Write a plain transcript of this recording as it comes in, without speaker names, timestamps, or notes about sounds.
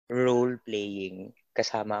role-playing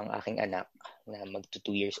kasama ang aking anak na magto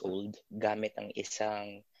 2 years old gamit ang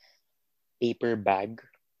isang paper bag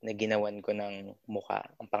na ginawan ko ng muka.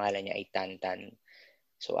 Ang pangalan niya ay Tantan.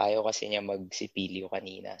 So ayaw kasi niya magsipilyo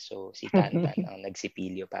kanina. So si Tantan ang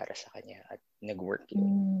nagsipilyo para sa kanya at nag-work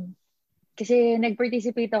yun. Kasi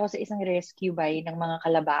nag-participate ako sa isang rescue buy ng mga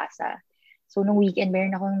kalabasa. So nung weekend,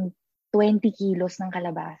 meron akong 20 kilos ng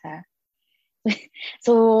kalabasa.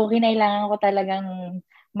 So kinailangan ko talagang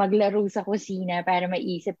maglaro sa kusina para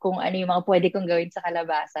maisip kung ano yung mga pwede kong gawin sa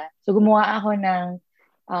kalabasa. So gumawa ako ng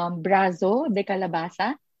brazo de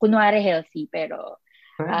kalabasa. Kunwari healthy, pero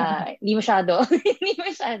hindi masyado. Hindi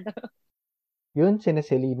masyado. Yun, sina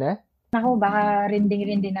Selena? Ako, baka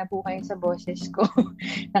rinding-rinding na po kayo sa boses ko.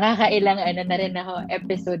 Nakakailang na rin ako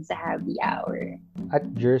episode sa Happy Hour. At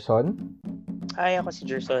Gerson? Hi, ako si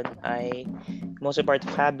Gerson. I'm also part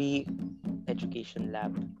of Happy Education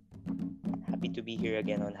Lab. Happy to be here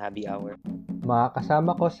again on Happy Hour. Mga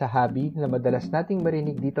kasama ko sa Happy na madalas nating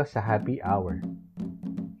marinig dito sa Happy Hour.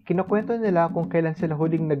 Kinukwento nila kung kailan sila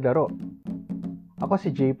huling naglaro. Ako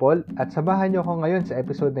si J. Paul at samahan niyo ako ngayon sa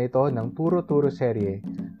episode na ito ng Puro Turo Serye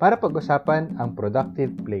para pag-usapan ang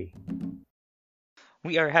productive play.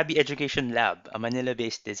 We are Happy Education Lab, a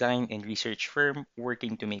Manila-based design and research firm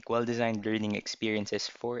working to make well-designed learning experiences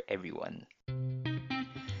for everyone.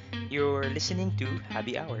 You're listening to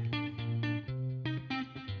Happy Hour.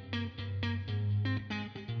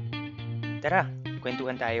 Tara,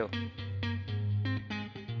 kwentuhan tayo.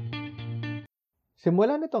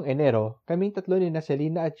 Simula nitong Enero, kaming tatlo ni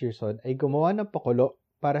Selena at Gerson ay gumawa ng pakulo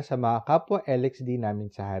para sa mga kapwa LXD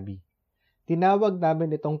namin sa Habi. Tinawag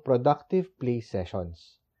namin itong Productive Play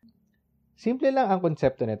Sessions. Simple lang ang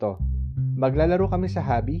konsepto nito. Maglalaro kami sa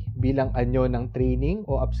Habi bilang anyo ng training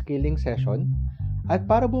o upskilling session at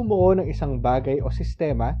para bumuo ng isang bagay o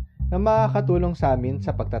sistema na makakatulong sa amin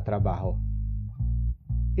sa pagtatrabaho.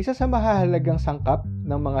 Isa sa mahahalagang sangkap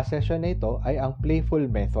ng mga session na ito ay ang playful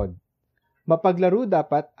method. Mapaglaro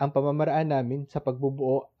dapat ang pamamaraan namin sa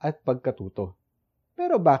pagbubuo at pagkatuto.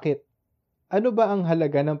 Pero bakit? Ano ba ang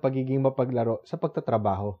halaga ng pagiging mapaglaro sa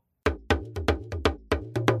pagtatrabaho?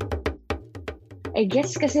 I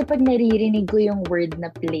guess kasi pag naririnig ko yung word na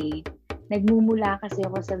play, nagmumula kasi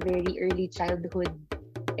ako sa very early childhood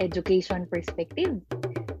education perspective.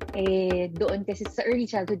 Doon kasi sa early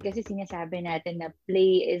childhood kasi sinasabi natin na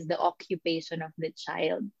play is the occupation of the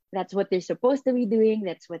child. That's what they're supposed to be doing.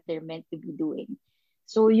 That's what they're meant to be doing.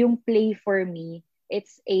 So yung play for me,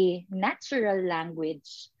 it's a natural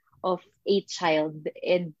language of a child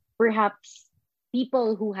and perhaps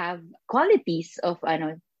people who have qualities of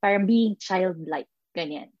parang being childlike,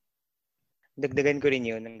 ganyan. Dagdagan ko rin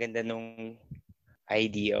yun. Ang ganda nung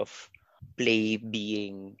idea of play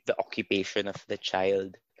being the occupation of the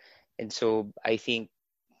child. And so I think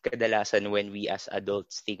kadalasan when we as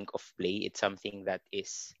adults think of play, it's something that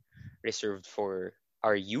is reserved for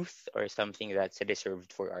our youth or something that's reserved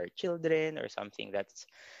for our children or something that's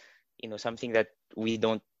something that we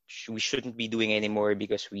shouldn't be doing anymore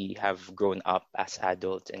because we have grown up as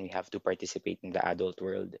adults and we have to participate in the adult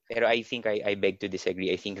world. Pero I think I beg to disagree.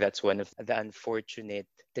 I think that's one of the unfortunate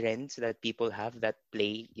trends that people have, that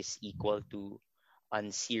play is equal to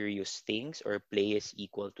unserious things or play is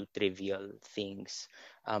equal to trivial things.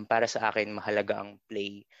 Para sa akin, mahalaga ang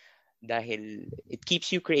play dahil it keeps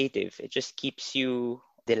you creative. It just keeps you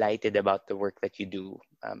delighted about the work that you do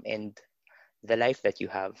and the life that you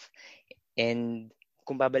have. And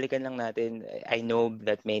kung babalikan lang natin, I know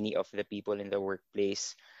that many of the people in the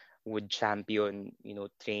workplace would champion,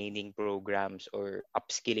 training programs or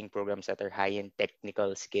upskilling programs that are high in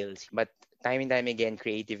technical skills. But time and time again,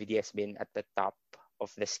 creativity has been at the top of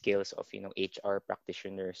the skills of, HR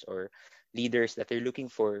practitioners or leaders that they're looking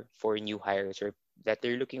for new hires or that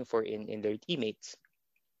they're looking for in their teammates.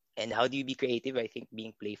 And how do you be creative? I think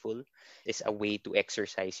being playful is a way to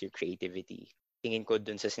exercise your creativity. Tingin ko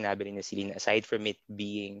dun sa sinabi rin ni Celine, aside from it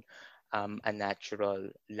being a natural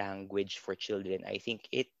language for children, I think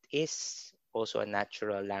it is also a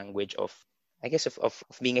natural language of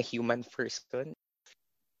being a human person.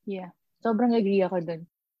 Yeah, sobrang agree ako dun.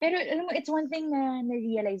 Pero alam mo, it's one thing na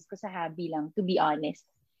na-realize ko sa hobby lang, to be honest,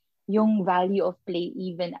 yung value of play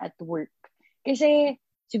even at work. Kasi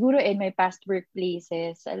siguro in my past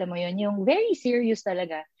workplaces, alam mo yun, yung very serious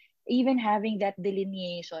talaga, even having that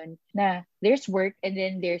delineation na there's work and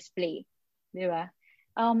then there's play. Di ba?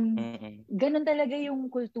 Ganun talaga yung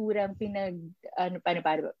kulturang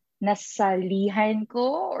nasalihan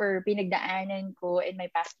ko or pinagdaanan ko in my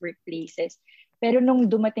past workplaces. Pero nung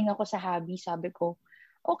dumating ako sa hobby, sabi ko,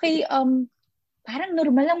 okay, parang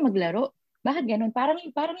normal lang maglaro. Bakit ganun?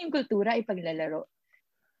 Parang yung kultura ay paglalaro.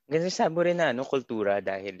 Ganun mo rin na kultura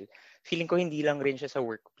dahil feeling ko hindi lang rin siya sa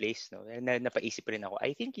workplace, no? Napaisip rin ako.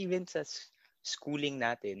 I think even sa schooling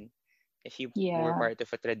natin, if you were Yeah. part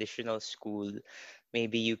of a traditional school,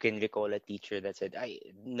 maybe you can recall a teacher that said,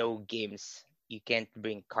 no games. You can't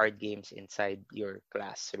bring card games inside your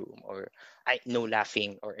classroom, or no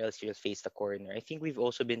laughing or else you'll face the corner. I think we've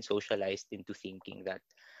also been socialized into thinking that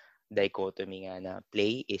dichotomy nga na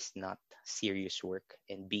play is not serious work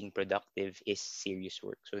and being productive is serious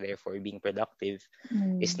work. So therefore, being productive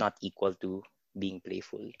is Mm. not equal to being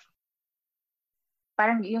playful.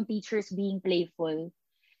 Parang yung teachers being playful,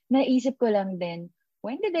 naisip ko lang din,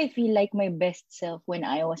 when did I feel like my best self when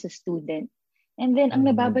I was a student? And then, ang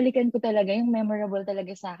nababalikan ko talaga, yung memorable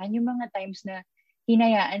talaga sa akin, yung mga times na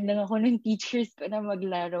hinayaan lang ako ng teachers ko na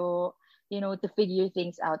maglaro, to figure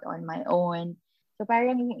things out on my own. So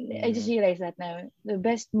parang, I just realized that now, the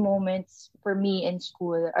best moments for me in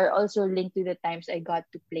school are also linked to the times I got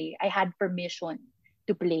to play. I had permission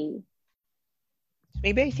to play.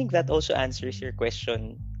 Maybe I think that also answers your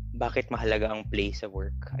question, bakit mahalaga ang play sa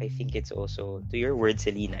work? I think it's also, to your words,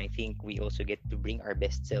 Selena, I think we also get to bring our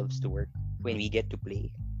best selves to work when we get to play.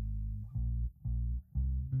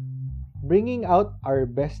 Bringing out our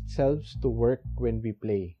best selves to work when we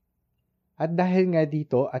play. At dahil nga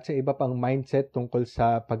dito at sa iba pang mindset tungkol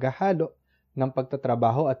sa paghahalo ng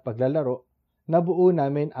pagtatrabaho at paglalaro, nabuo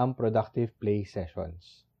namin ang productive play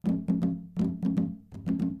sessions.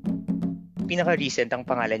 Pinaka-recent ang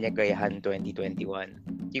pangalan niya Gayahan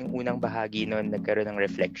 2021. Yung unang bahagi nun, nagkaroon ng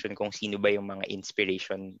reflection kung sino ba yung mga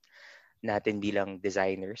inspiration natin bilang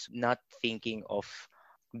designers. Not thinking of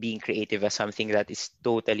being creative as something that is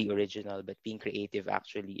totally original, but being creative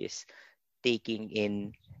actually is taking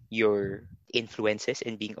in your influences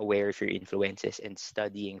and being aware of your influences and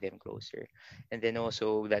studying them closer. And then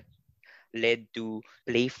also that led to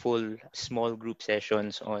playful small group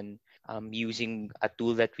sessions on using a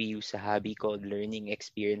tool that we use sa Habi called Learning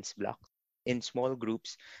Experience Block. In small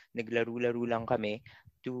groups, naglaro-laro lang kami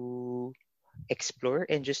to explore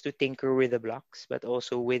and just to tinker with the blocks, but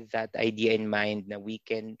also with that idea in mind that we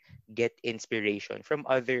can get inspiration from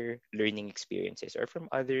other learning experiences or from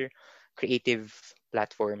other creative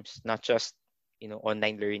platforms, not just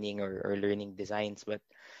online learning or learning designs, but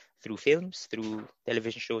through films, through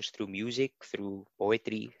television shows, through music, through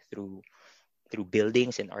poetry, through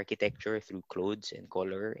buildings and architecture, through clothes and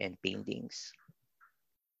color and paintings.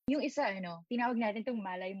 Yung isa, tinawag natin itong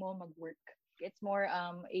malay mo mag-work. It's more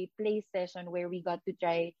a play session where we got to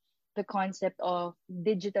try the concept of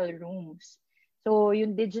digital rooms. So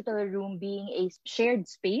yung digital room being a shared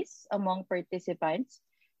space among participants.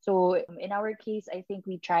 So in our case, I think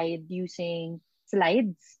we tried using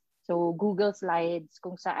slides. So Google Slides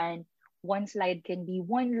kung saan one slide can be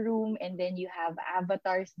one room and then you have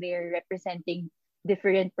avatars there representing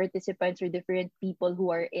different participants or different people who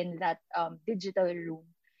are in that digital room.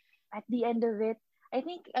 At the end of it, I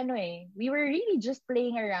think, we were really just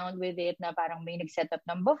playing around with it na parang may nag-set up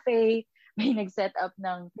ng buffet, may nag-set up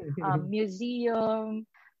ng museum.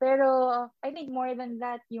 Pero I think more than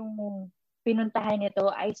that, yung pinuntahan nito,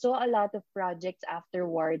 I saw a lot of projects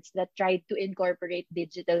afterwards that tried to incorporate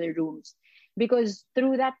digital rooms. Because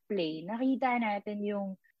through that play, nakita natin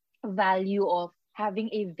yung value of having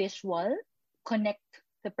a visual connect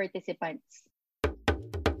the participants.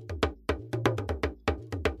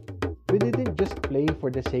 We didn't just play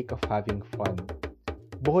for the sake of having fun.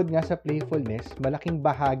 Bukod nga sa playfulness, malaking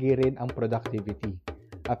bahagi rin ang productivity.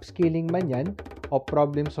 Upskilling man yan o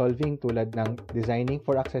problem solving tulad ng designing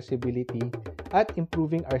for accessibility at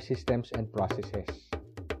improving our systems and processes.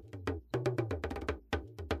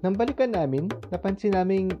 Nang balikan namin, napansin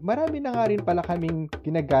namin marami na nga rin pala kaming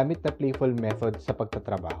ginagamit na playful method sa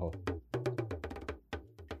pagtatrabaho.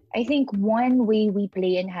 I think one way we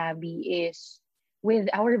play in Habi is with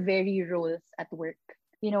our very roles at work.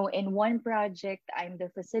 In one project, I'm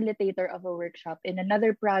the facilitator of a workshop. In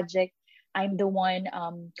another project, I'm the one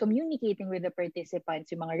communicating with the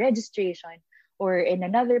participants, yung mga registration. Or in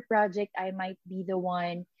another project, I might be the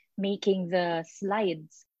one making the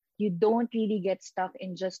slides. You don't really get stuck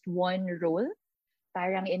in just one role.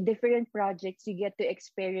 Parang in different projects, you get to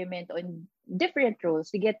experiment on different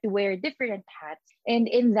roles. You get to wear different hats. And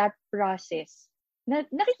in that process,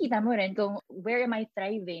 nakikita mo rin kung where am I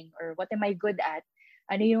thriving or what am I good at.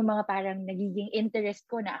 Ano yung mga parang nagiging interest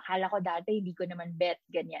ko na akala ko dati hindi ko naman bet,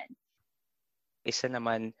 ganyan. Isa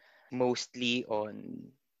naman mostly on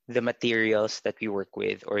the materials that we work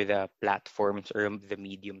with or the platforms or the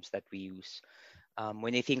mediums that we use.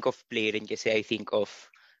 When I think of play rin kasi I think of,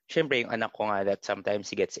 syempre yung anak ko nga that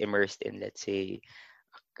sometimes he gets immersed in, let's say,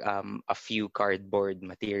 a few cardboard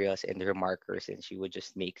materials and her markers, and she would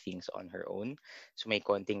just make things on her own. So may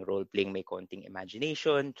konting role playing, may konting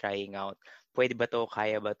imagination, trying out, pwede ba to,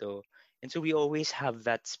 kaya ba to? And so we always have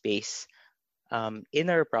that space in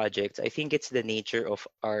our projects. I think it's the nature of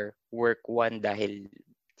our work. One, dahil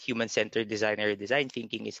human-centered design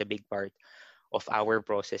thinking is a big part of our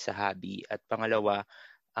process sa Habi. At pangalawa,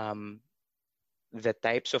 um, the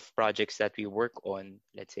types of projects that we work on,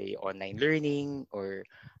 let's say online learning or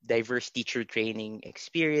diverse teacher training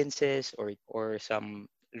experiences or some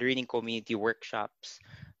learning community workshops,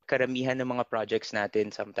 karamihan ng mga projects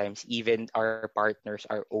natin, sometimes even our partners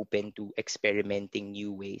are open to experimenting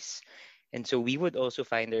new ways. And so we would also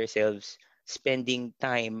find ourselves spending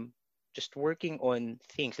time just working on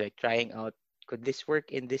things like trying out, could this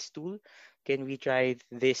work in this tool? Can we try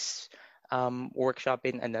this workshop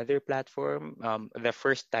in another platform? The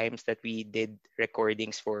first times that we did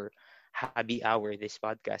recordings for Happy Hour, this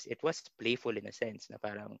podcast, it was playful in a sense na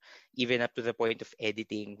parang even up to the point of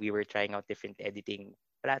editing, we were trying out different editing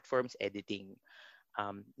platforms, editing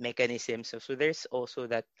mechanisms. So there's also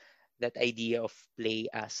that idea of play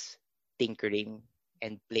as tinkering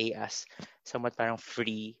and play as somewhat parang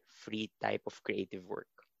free type of creative work.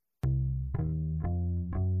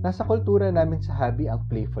 Nasa kultura namin sa Habi ang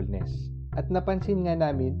playfulness. At napansin nga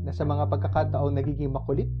namin na sa mga pagkakataong nagiging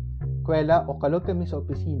makulit, kwela o kalog kami sa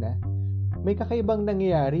opisina, may kakaibang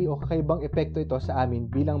nangyayari o kakaibang epekto ito sa amin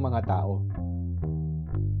bilang mga tao.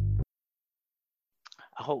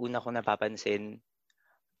 Ako, una ko napapansin,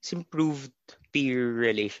 is improved peer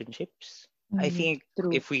relationships. I think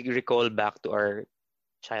True. if we recall back to our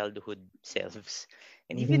childhood selves,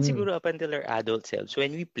 and even siguro up until our adult selves,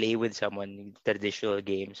 when we play with someone in traditional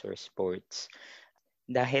games or sports,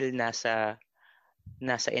 dahil nasa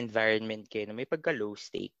environment kayo na may pagka low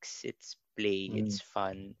stakes, it's play, it's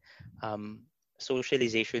fun,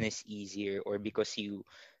 socialization is easier, or because you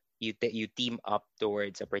team up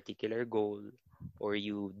towards a particular goal, or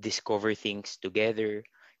you discover things together,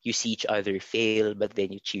 you see each other fail, but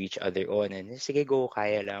then you cheer each other on, and sige, go,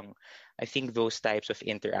 kaya lang. I think those types of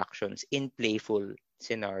interactions in playful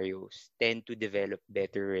scenarios tend to develop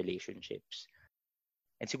better relationships.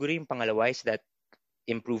 And siguro yung pangalawa is that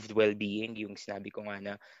improved well-being, yung sinabi ko nga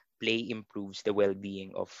na play improves the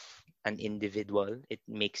well-being of an individual. It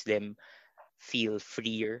makes them feel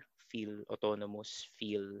freer, feel autonomous,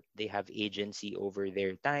 feel they have agency over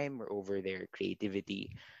their time or over their creativity.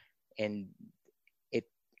 And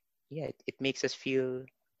it makes us feel,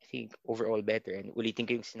 I think, overall better. And ulitin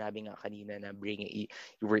ko yung sinabi nga kanina na you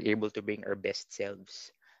were able to bring our best selves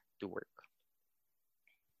to work.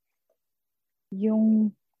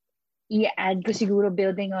 Yung i-add ko siguro,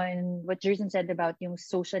 building on what Jerson said about yung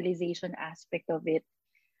socialization aspect of it,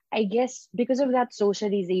 I guess because of that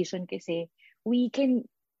socialization kasi, we can,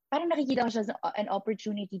 parang nakikita ko siya as an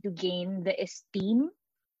opportunity to gain the esteem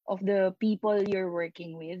of the people you're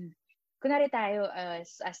working with. Kunwari tayo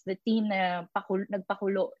as the team na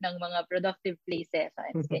nagpakulo ng mga productive play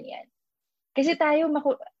sessions, ganyan. Kasi tayo,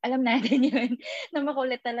 alam natin yun, na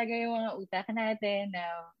makulit talaga yung mga utak natin.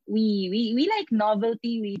 We like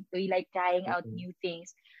novelty, we like trying out new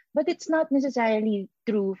things. But it's not necessarily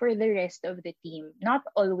true for the rest of the team. Not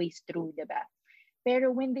always true, diba?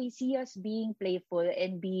 Pero when they see us being playful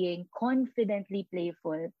and being confidently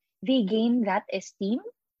playful, they gain that esteem.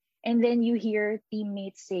 And then you hear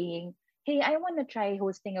teammates saying, hey, I want to try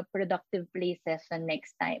hosting a productive play session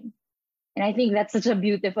next time. And I think that's such a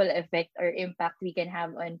beautiful effect or impact we can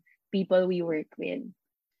have on people we work with.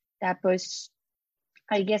 Tapos,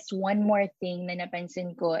 I guess one more thing na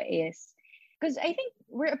napansin ko is, because I think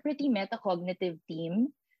we're a pretty metacognitive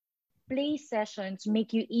team, play sessions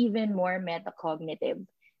make you even more metacognitive.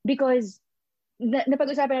 Because,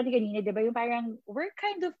 napag-usapan natin kanina, diba, yung parang we're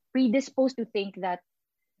kind of predisposed to think that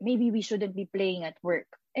maybe we shouldn't be playing at work.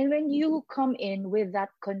 And when you come in with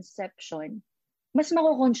that conception, mas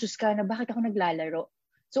mako-conscious ka na bakit ako naglalaro.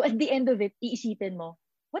 So at the end of it, iisipin mo,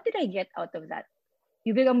 what did I get out of that?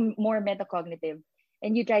 You become more metacognitive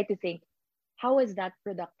and you try to think, how is that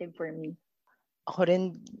productive for me? Ako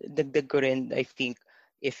rin, dagdag ko rin, I think,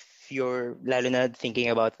 if you're, lalo na thinking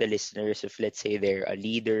about the listeners, if let's say they're a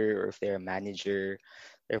leader or if they're a manager,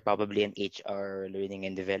 they're probably an HR, learning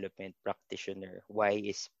and development practitioner. Why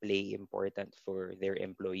is play important for their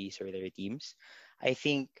employees or their teams? I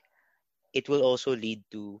think it will also lead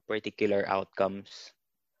to particular outcomes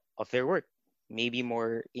of their work. Maybe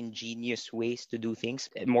more ingenious ways to do things,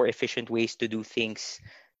 more efficient ways to do things.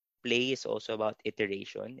 Play is also about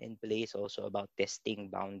iteration, and play is also about testing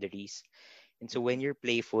boundaries. And so when you're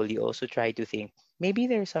playful, you also try to think, maybe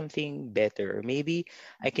there's something better. Or maybe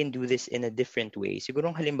I can do this in a different way.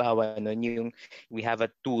 Siguro halimbawa nun, yung we have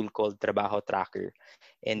a tool called Trabaho Tracker.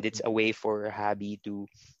 And it's a way for Habi to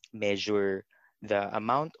measure the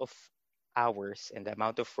amount of hours and the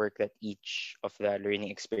amount of work that each of the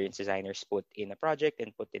learning experience designers put in a project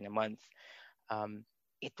and put in a month.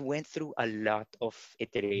 It went through a lot of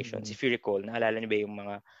iterations. If you recall, naalala niyo ba yung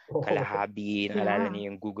mga Kalahabi, naalala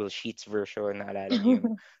niyo yung Google Sheets version, naalala niyo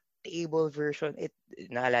yung table version,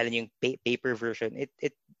 naalala niyo yung paper version.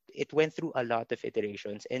 It went through a lot of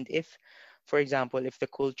iterations. And if, for example, if the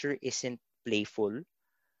culture isn't playful,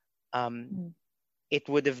 it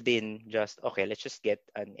would have been just, okay, let's just get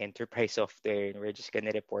an enterprise software and we're just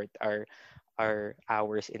gonna report our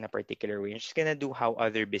hours in a particular way. We're just gonna do how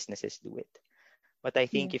other businesses do it. But I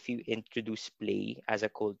think if you introduce play as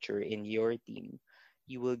a culture in your team,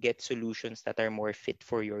 you will get solutions that are more fit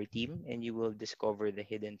for your team, and you will discover the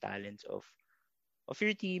hidden talents of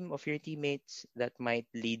your team, of your teammates, that might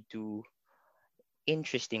lead to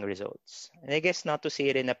interesting results. And I guess not to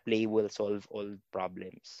say rin na play will solve all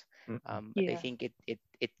problems. But I think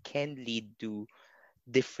it can lead to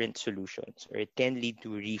different solutions, or it can lead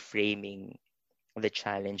to reframing the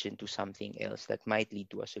challenge into something else that might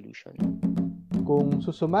lead to a solution. Kung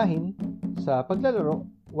susumahin, sa paglalaro,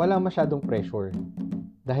 walang masyadong pressure.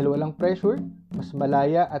 Dahil walang pressure, mas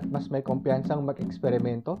malaya at mas may kumpiyansang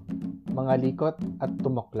mag-eksperimento, mga likot at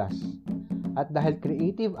tumoklas. At dahil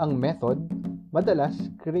creative ang method, madalas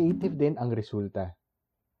creative din ang resulta.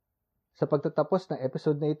 Sa pagtatapos ng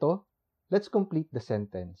episode na ito, let's complete the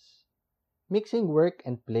sentence. Mixing work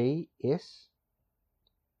and play is...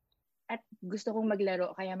 At gusto kong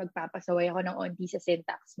maglaro, kaya magpapasaway ako ng onti sa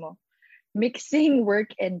syntax mo. Mixing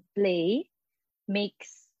work and play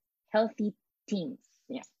makes healthy teams.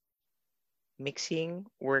 Yeah. Mixing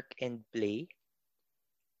work and play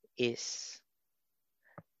is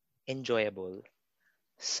enjoyable,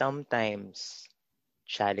 sometimes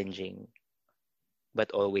challenging,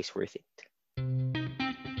 but always worth it.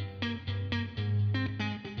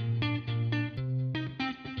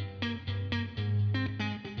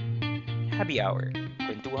 Happy Hour.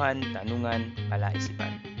 Kwentuhan, tanungan,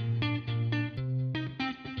 palaisipan.